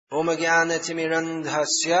Om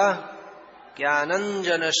Jnanatimirandhasya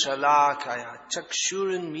Jnananjana Shalakaya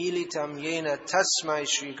Chakshurun Militam Yena Tasmai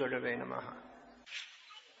Shri Gurave Namaha.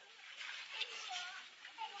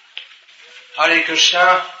 Hare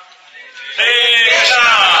Krishna. Hare Krishna.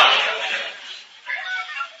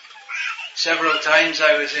 Several times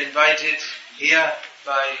I was invited here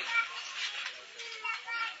by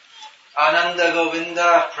Ananda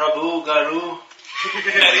Govinda Prabhu Garu.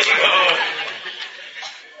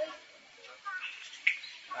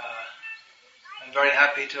 I'm very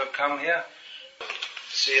happy to have come here,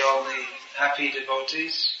 see all the happy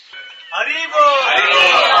devotees. Haribo!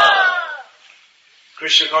 Haribo!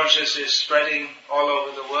 Krishna consciousness is spreading all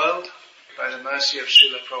over the world by the mercy of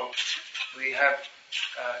Srila Prabhupada. We have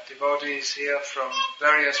devotees here from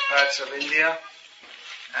various parts of India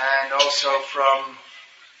and also from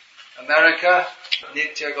America,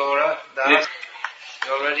 Nitya Gaura Das.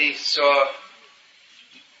 You already saw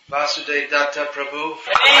Vasudev Datta Prabhu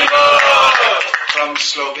from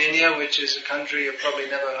Slovenia, which is a country you've probably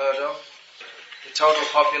never heard of. The total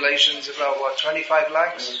population is about 25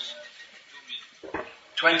 lakhs?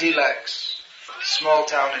 20 lakhs. Small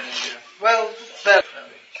town in India. Well, better.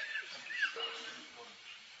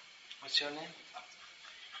 What's your name?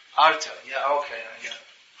 Arta. Yeah, okay.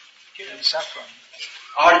 Yeah. In Saffron.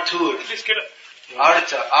 Artur.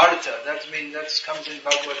 Arta. That comes in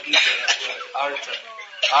Bhagavad Gita, that word. Arta.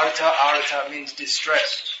 Arta means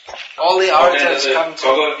distressed. All the artas come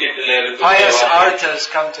to, pious artas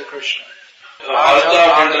come to Krishna.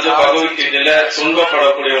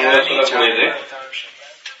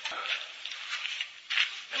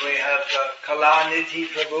 We have Kalanidhi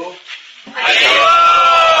Prabhu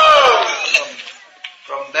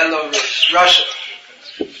from Belarus, Russia.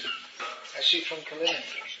 Actually from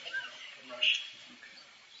Kaliningrad, from Russia.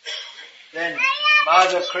 Then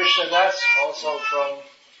Madhav Krishna Das, also from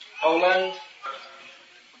Poland.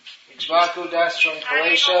 Ichvaku Das from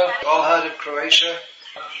Croatia. All heard of Croatia?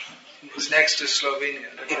 It's next to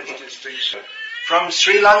Slovenia, the first distinction. From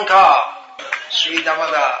Sri Lanka, Sri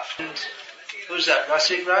Damodar. And who's that?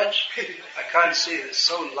 Rasik Raj? I can't see. It's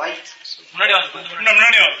so light.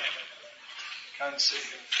 Can't see.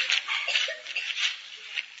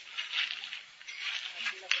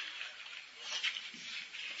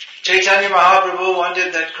 Chaitanya Mahaprabhu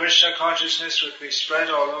wanted that Krishna consciousness would be spread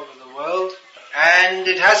all over the world, and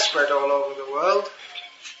it has spread all over the world.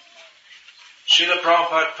 Srila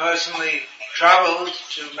Prabhupada personally traveled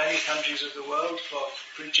to many countries of the world for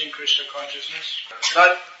preaching Krishna consciousness,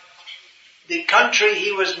 but the country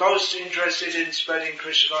he was most interested in spreading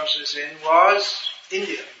Krishna consciousness in was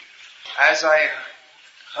India. As I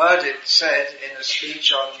heard it said in a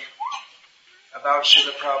speech about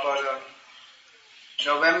Srila Prabhupada on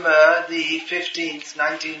November the 15th,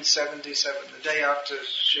 1977, the day after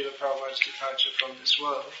Srila Prabhupada's departure from this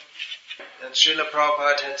world, that Srila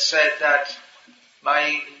Prabhupada had said that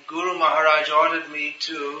my Guru Maharaj ordered me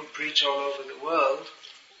to preach all over the world.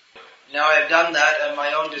 Now I've done that, and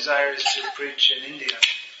my own desire is to preach in India.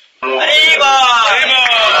 And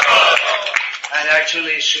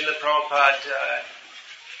actually Srila Prabhupada,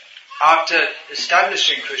 after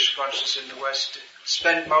establishing Krishna consciousness in the West,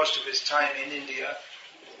 spent most of his time in India.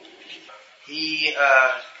 He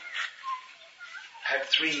had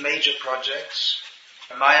 3 major projects: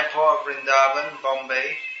 Mayapur, Vrindavan,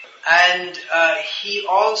 Bombay, and he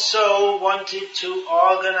also wanted to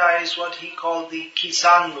organize what he called the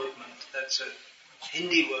Kisan movement. That's a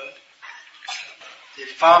Hindi word. The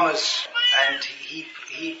farmers, and he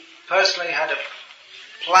personally had a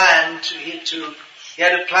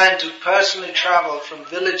plan to personally travel from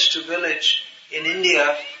village to village in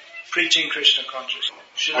India preaching Krishna consciousness.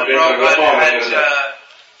 Srila Prabhupada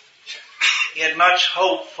had much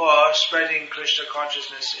hope for spreading Krishna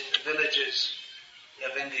consciousness in the villages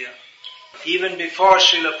of India. Even before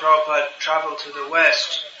Srila Prabhupada traveled to the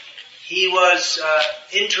West, he was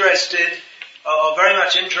very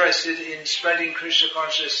much interested in spreading Krishna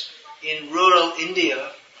consciousness in rural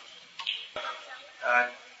India.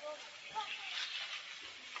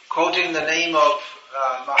 Quoting the name of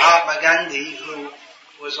Mahatma Gandhi, who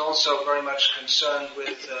was also very much concerned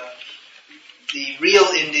with the real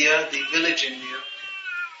India, the village India.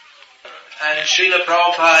 And Srila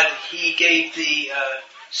Prabhupada, he gave the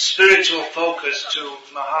spiritual focus to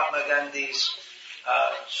Mahatma Gandhi's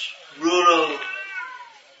rural-based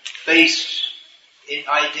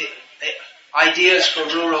ideas for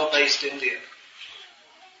rural-based India.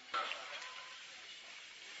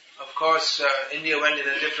 Of course, India went in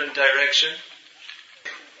a different direction.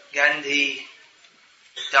 Gandhi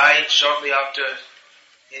died shortly after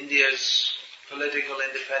India's political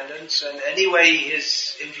independence, and anyway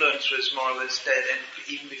his influence was more or less dead, and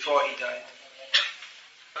even before he died.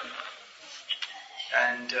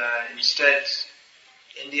 And instead,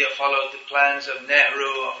 India followed the plans of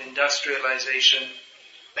Nehru of industrialization,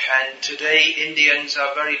 and today Indians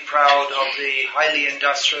are very proud of the highly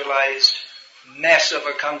industrialized mess of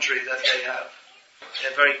a country that they have.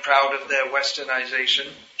 They're very proud of their westernization.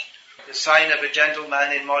 The sign of a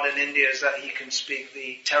gentleman in modern India is that he can speak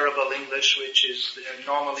the terrible English, which is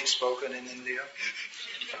normally spoken in India.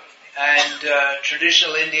 And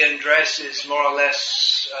traditional Indian dress is more or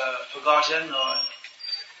less forgotten or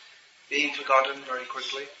being forgotten very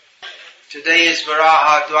quickly. Today is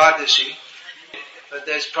Varaha Dwadashi, but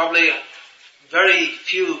there's probably very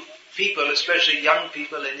few people, especially young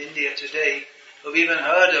people in India today, who've even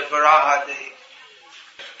heard of Varaha Day,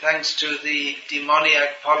 thanks to the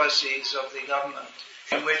demoniac policies of the government,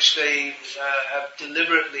 in which they have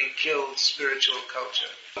deliberately killed spiritual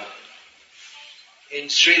culture. In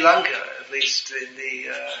Sri Lanka, at least in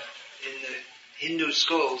the Hindu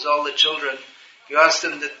schools, all the children, you ask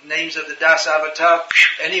them the names of the Das Avatar,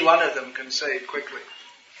 any one of them can say it quickly.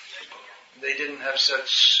 They didn't have such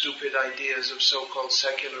stupid ideas of so-called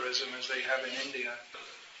secularism as they have in India.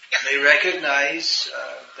 They recognize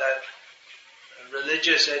that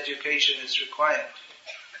religious education is required.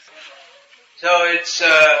 So it's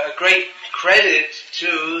a great credit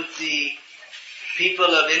to the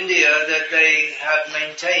people of India that they have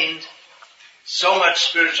maintained so much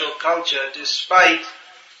spiritual culture despite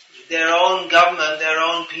their own government, their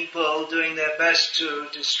own people doing their best to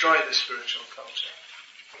destroy the spiritual culture.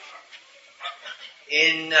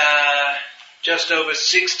 In just over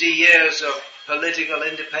 60 years of political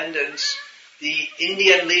independence, the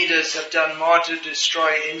Indian leaders have done more to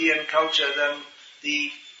destroy Indian culture than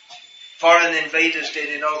the foreign invaders did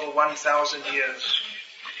in over 1,000 years.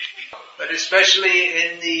 But especially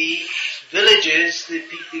in the villages,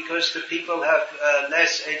 because the people have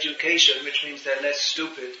less education, which means they're less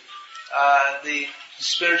stupid, the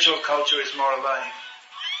spiritual culture is more alive.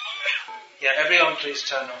 Yeah, everyone please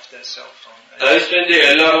turn off their cell phone.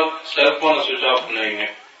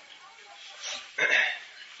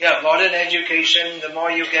 Yeah, modern education, the more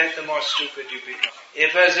you get, the more stupid you become.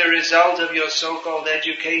 If as a result of your so-called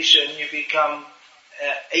education you become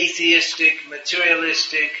atheistic,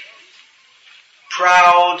 materialistic,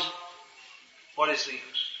 proud, what is the use?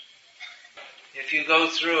 If you go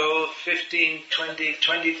through 15, 20,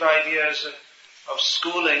 25 years of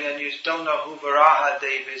schooling and you don't know who Varaha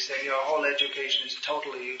Dev is, then your whole education is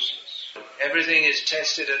totally useless. Everything is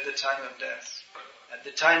tested at the time of death. At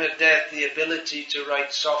the time of death, the ability to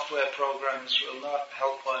write software programs will not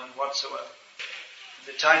help one whatsoever.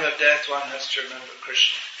 At the time of death, one has to remember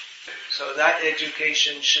Krishna. So that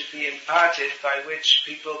education should be imparted by which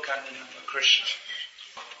people can remember Krishna.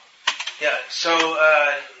 Yeah, so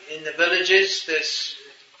in the villages, there's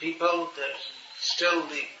still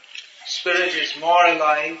the spirit is more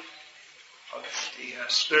alive, of the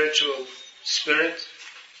spiritual spirit.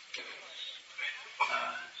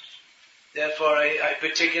 Therefore, I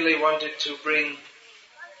particularly wanted to bring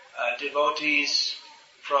devotees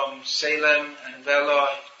from Salem and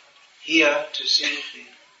Vellore here to see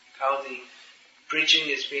how the preaching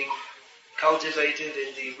is being cultivated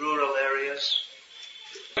in the rural areas,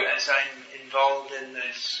 as I'm involved in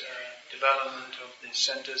this development of the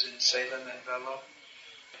centers in Salem and Vellore.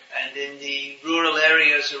 And in the rural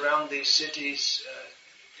areas around these cities,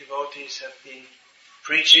 devotees have been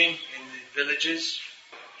preaching in the villages.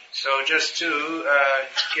 So just to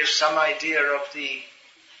give some idea of the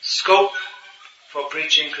scope for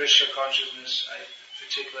preaching Krishna consciousness, I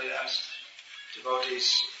particularly asked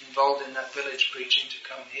devotees involved in that village preaching to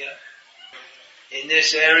come here. In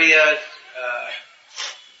this area,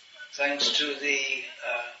 thanks to the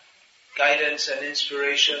guidance and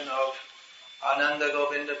inspiration of Ananda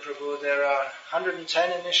Govinda Prabhu, there are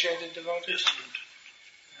 110 initiated devotees.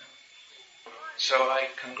 So I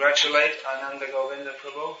congratulate Ananda Govinda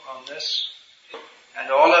Prabhu on this,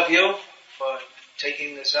 and all of you for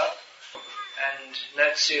taking this up. And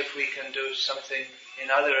let's see if we can do something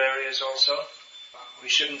in other areas also. We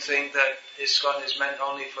shouldn't think that ISKCON is meant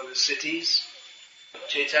only for the cities.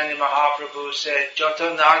 Chaitanya Mahaprabhu said,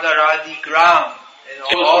 Joto Nagaradi Gram, in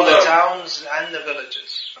all the towns and the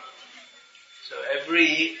villages. So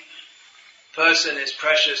every person is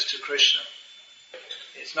precious to Krishna.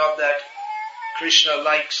 It's not that Krishna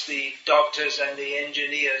likes the doctors and the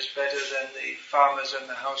engineers better than the farmers and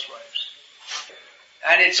the housewives.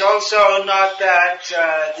 And it's also not that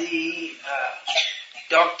the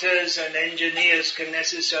doctors and engineers can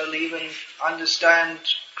necessarily even understand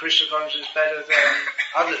Krishna consciousness better than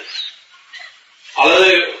others.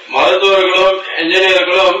 அல்லது மருத்துவர்களும்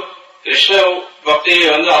என்ஜினியர்களும் கிருஷ்ண பக்தியை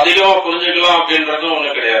அதிகமா புரிஞ்சுக்கலாம் அப்படின்றதும்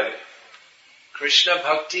ஒண்ணு கிடையாது. Krishna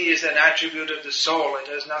Bhakti is an attribute of the soul. It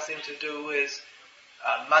has nothing to do with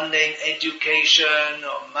mundane education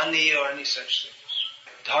or money or any such things.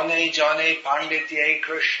 Dhane jane panditye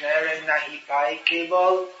krishnere nahi pai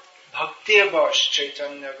keval bhakti avash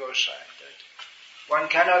chaitanya gosai. One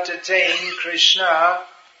cannot attain Krishna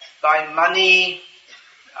by money,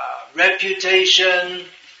 reputation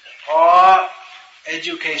or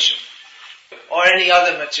education or any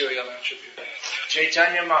other material attribute.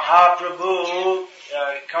 Chaitanya Mahaprabhu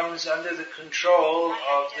comes under the control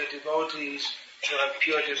of the devotees who have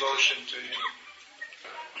pure devotion to him.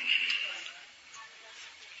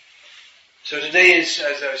 So today is,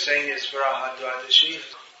 as I was saying, is Varaha Dwadashi,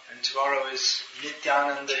 and tomorrow is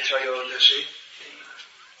Nityananda Trayodashi.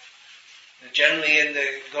 Generally in the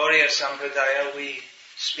Gauriya Sampradaya we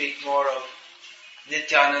speak more of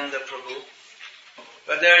Nityananda Prabhu.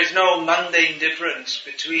 But there is no mundane difference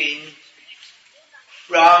between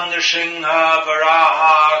Ram Nrsimha,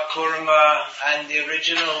 Varaha, Kurma and the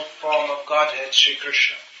original form of Godhead, Sri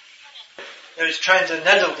Krishna. There is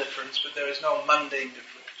transcendental difference, but there is no mundane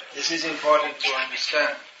difference. This is important to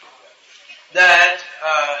understand. That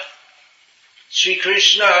Sri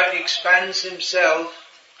Krishna expands himself,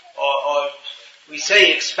 or we say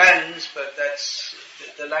expands, but that's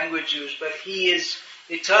the language used, but he is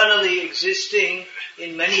eternally existing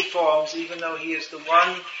in many forms, even though he is the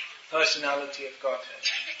one personality of Godhead.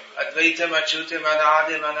 Advaitam Achyutam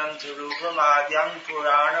Anadim Anantarupam Adyam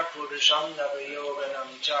Purana Purusham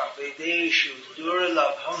Navayoganam Cha Vedeshu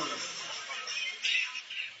Durlabham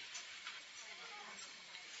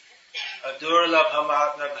Adurlabham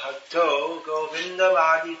Atma Bhakto Govindam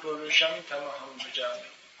Adi Purusham Tamaham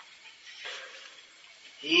Bhajami.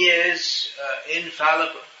 He is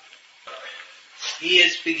infallible. He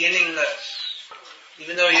is beginningless.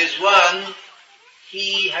 Even though he is one,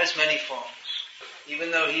 he has many forms.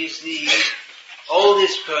 Even though he is the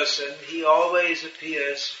oldest person, he always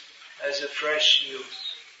appears as a fresh youth.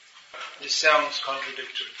 This sounds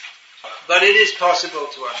contradictory. But it is possible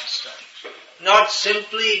to understand. Not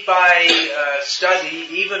simply by study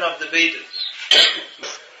even of the Vedas.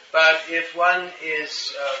 But if one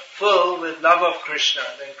is full with love of Krishna,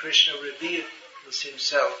 then Krishna reveals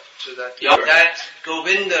himself to that. That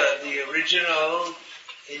Govinda, the original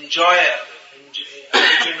enjoyer,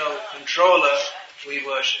 original controller, we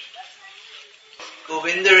worship.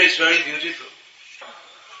 Govinda is very beautiful.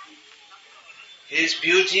 His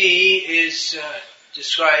beauty is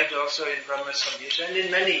described also in Brahma Samhita and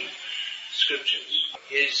in many scriptures.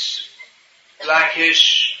 His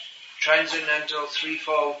blackish, transcendental,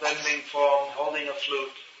 threefold bending form, holding a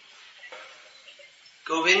flute.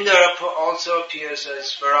 Govinda also appears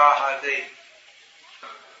as Varaha Dev.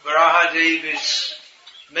 Varaha Dev is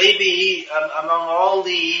maybe among all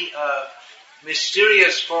the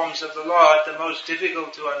mysterious forms of the Lord the most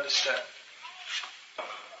difficult to understand.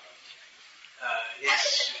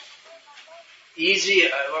 It's easy,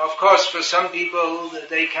 of course for some people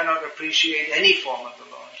they cannot appreciate any form of the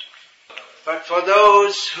Lord. But for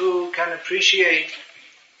those who can appreciate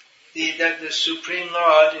that the Supreme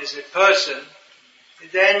Lord is a person,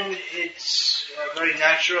 then it's very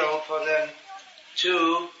natural for them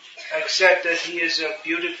to accept that he is a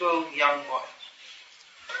beautiful young boy.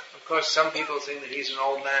 Of course, some people think that he's an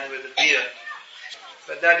old man with a beard,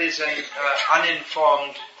 but that is an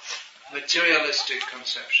uninformed, materialistic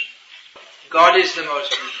conception. God is the most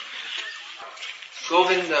beautiful.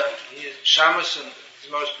 Govinda, he is Shamasundar,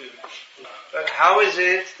 is most beautiful. But how is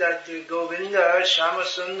it that the Govinda,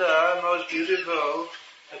 Shamasundar, most beautiful,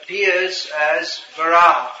 appears as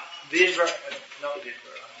Varaha?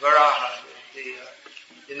 Varaha,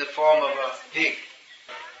 in the form of a pig.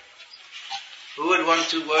 Who would want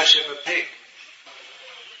to worship a pig?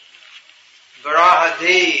 Varaha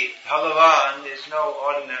Dev, Bhagavan, is no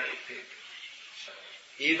ordinary pig.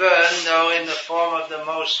 Even though in the form of the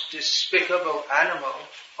most despicable animal,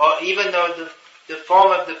 or even though the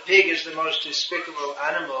form of the pig is the most despicable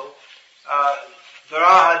animal,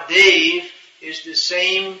 Varaha Dev is the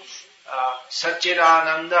same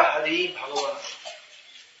Satchidananda Hari Bhagavan.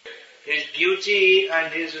 His beauty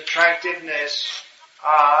and his attractiveness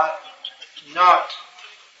are not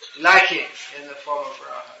lacking in the form of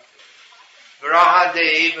Varaha Dev. Varaha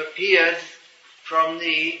Dev appeared from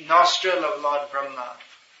the nostril of Lord Brahma.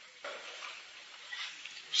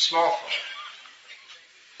 Small form.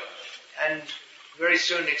 And very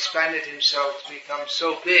soon expanded himself to become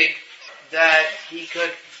so big that he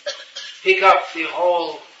could pick up the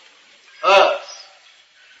whole earth.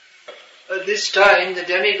 At this time, the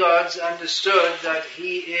demigods understood that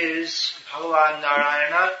he is Bhagavan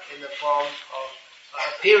Narayana in the form of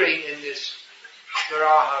appearing in this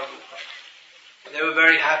Varaha Rupa. They were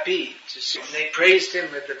very happy to see him. They praised him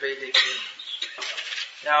with the Vedic hymns.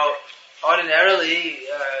 Now, ordinarily,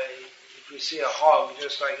 if we see a hog,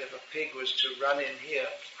 just like if a pig was to run in here,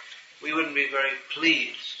 we wouldn't be very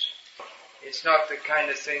pleased. It's not the kind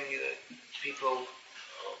of thing that people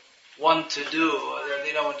want to do, or that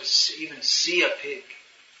they don't want to even see a pig.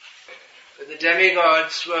 But the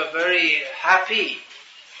demigods were very happy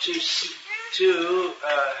to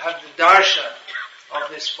have the darshan of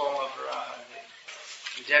this form of Varaha.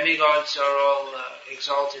 The demigods are all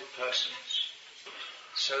exalted persons.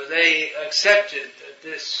 So they accepted that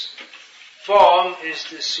this form is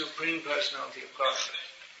the Supreme Personality of Godhead.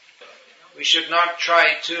 We should not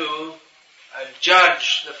try to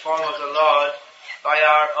judge the form of the Lord by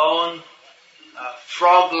our own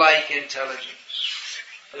frog-like intelligence.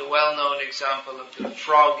 The well-known example of the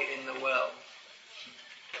frog in the well.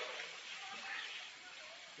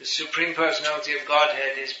 The Supreme Personality of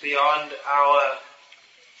Godhead is beyond our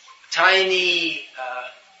tiny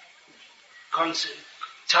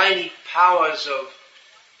powers of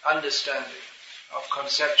understanding, of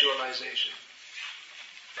conceptualization.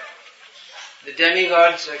 The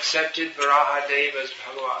demigods accepted Varaha Deva as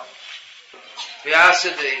Bhagavan.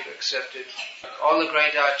 Vikasa accepted. All the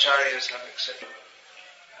great acharyas have accepted.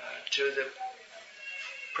 To the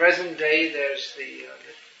present day, there's the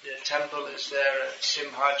temple is there at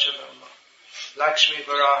Simhachalam, Lakshmi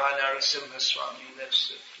Varaha Narasimha Swami. That's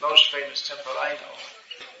the most famous temple I know.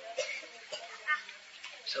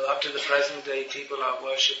 So up to the present day, people are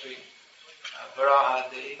worshipping Varaha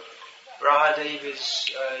Deva. Varaha Deva is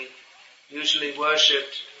usually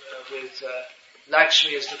worshipped with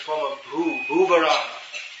Lakshmi as the form of Bhu Varaha.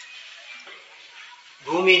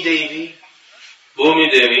 Bhumi Devi.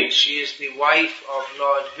 She is the wife of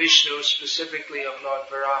Lord Vishnu, specifically of Lord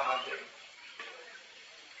Varaha Deva.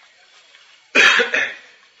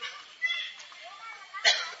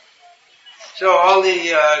 So all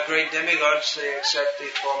the great demigods, they accept the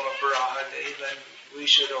form of Varaha Deva, and we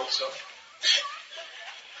should also.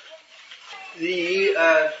 The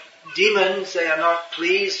demons, they are not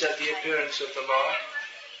pleased at the appearance of the Lord.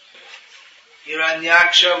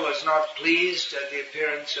 Hiranyaksha was not pleased at the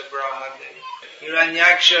appearance of Varaha Deva.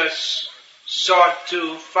 Hiranyaksha sought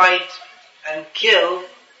to fight and kill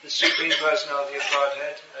the Supreme Personality of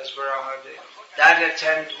Godhead as Varaha Deva. That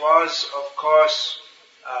attempt was, of course,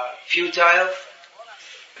 futile,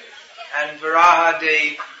 and Varaha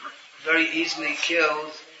Deva very easily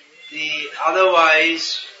killed the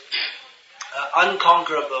otherwise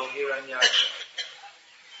unconquerable Hiranyaksha.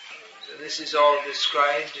 So this is all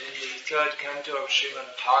described in the third canto of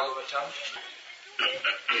Srimad Bhagavatam.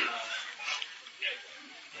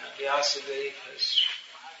 Vyasadeva has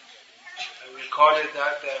recorded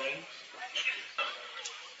that therein.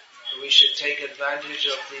 So we should take advantage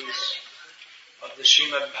of the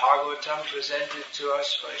Srimad Bhagavatam presented to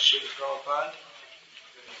us by Srila Prabhupada,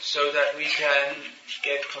 so that we can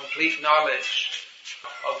get complete knowledge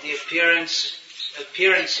of the appearances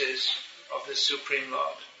of the Supreme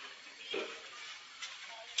Lord.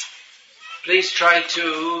 Please try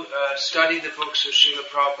to study the books of Srila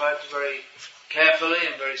Prabhupada very carefully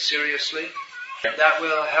and very seriously. That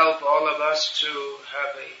will help all of us to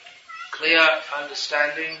have a clear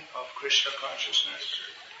understanding of Krishna consciousness,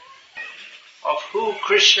 of who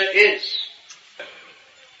Krishna is.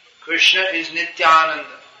 Krishna is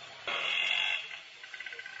Nityananda.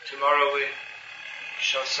 Tomorrow we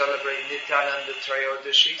shall celebrate Nityananda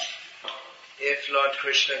Trayodashi. If Lord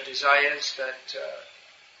Krishna desires that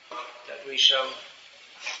we shall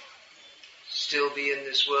still be in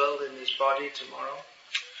this world, in this body tomorrow.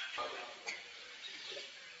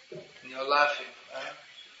 And you're laughing, huh?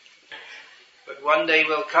 But one day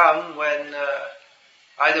will come when,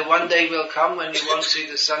 either one day will come when you won't see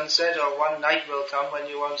the sunset, or one night will come when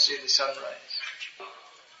you won't see the sunrise.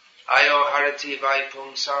 Ayo harati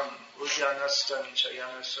vaipumsam udyanastam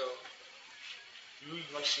chayanaso.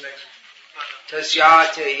 What's the next?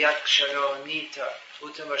 Tasyate yakshano nita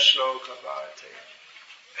uttama shloka bhate.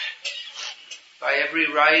 By every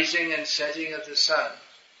rising and setting of the sun,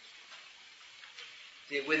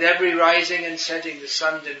 with every rising and setting, the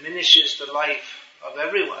sun diminishes the life of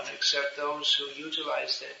everyone except those who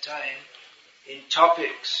utilize their time in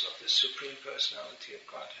topics of the Supreme Personality of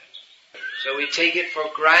Godhead. So we take it for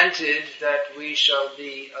granted that we shall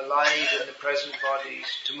be alive in the present bodies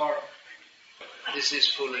tomorrow. This is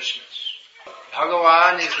foolishness.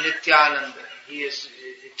 Bhagavan is Nityananda. He is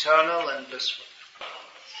eternal and blissful.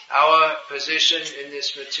 our position in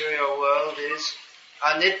this material world is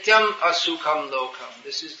anityam asukham lokam.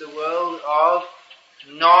 This is the world of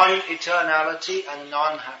non-eternality and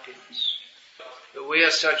non-happiness. But we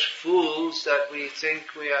are such fools that we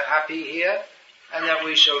think we are happy here and that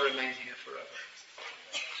we shall remain here forever.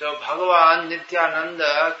 So Bhagavan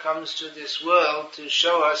Nityananda comes to this world to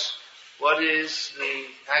show us what is the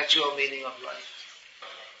actual meaning of life.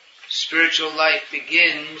 Spiritual life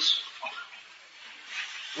begins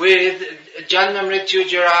with Janma Mrityu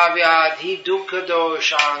Jara Vyadhi Dukkha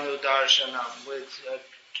Doshanu Darshanam, with a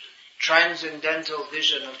transcendental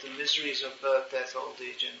vision of the miseries of birth, death, old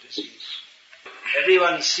age and disease.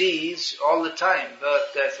 Everyone sees all the time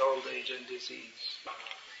birth, death, old age and disease.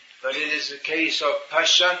 But it is the case of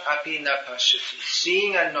Pashan api na pashyati,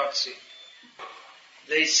 seeing and not seeing.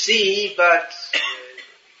 They see, but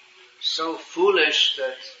so foolish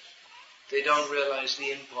that they don't realize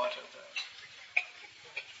the import of that.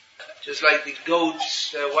 Just like the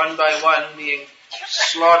goats, they're one by one being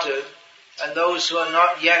slaughtered, and those who are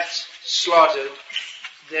not yet slaughtered,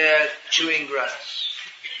 they're chewing grass.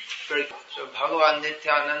 So Bhagavan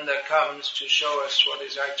Nityananda comes to show us what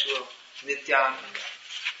is actual Nityananda.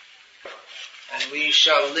 And we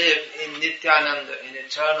shall live in Nityananda, in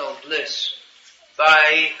eternal bliss,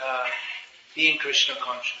 by being Krishna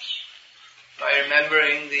conscious, by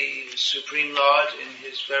remembering the Supreme Lord in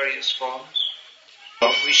His various forms.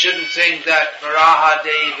 We shouldn't think that Varaha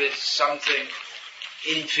Deva is something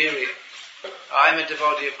inferior. I'm a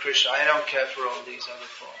devotee of Krishna, I don't care for all these other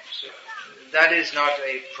forms. That is not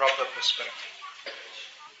a proper perspective.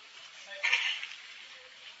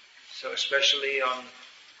 So especially on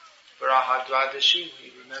Varaha Dwadashi,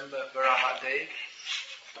 we remember Varaha Deva.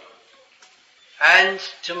 And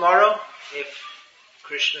tomorrow, if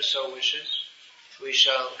Krishna so wishes, we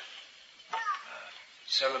shall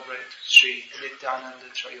celebrate Sri Nityananda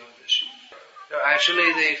Trayodashi. So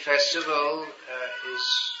actually the festival is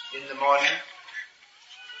in the morning.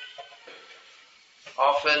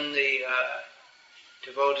 Often the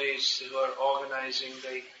devotees who are organizing,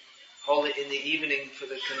 they hold it in the evening for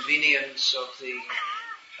the convenience of the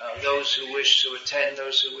those who wish to attend,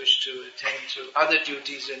 those who wish to attend to other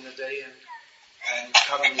duties in the day and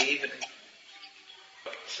come in the evening.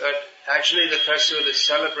 But actually the festival is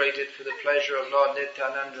celebrated for the pleasure of Lord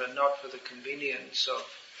Nityananda and not for the convenience of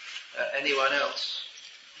anyone else.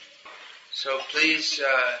 So please,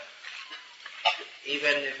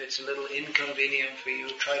 even if it's a little inconvenient for you,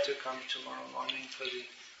 try to come tomorrow morning for the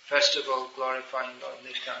festival glorifying Lord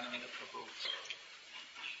Nityananda Prabhu.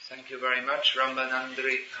 Thank you very much.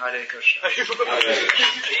 Rambanandri Hare Krishna.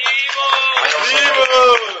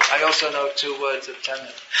 I also know 2 words of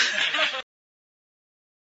Tamil.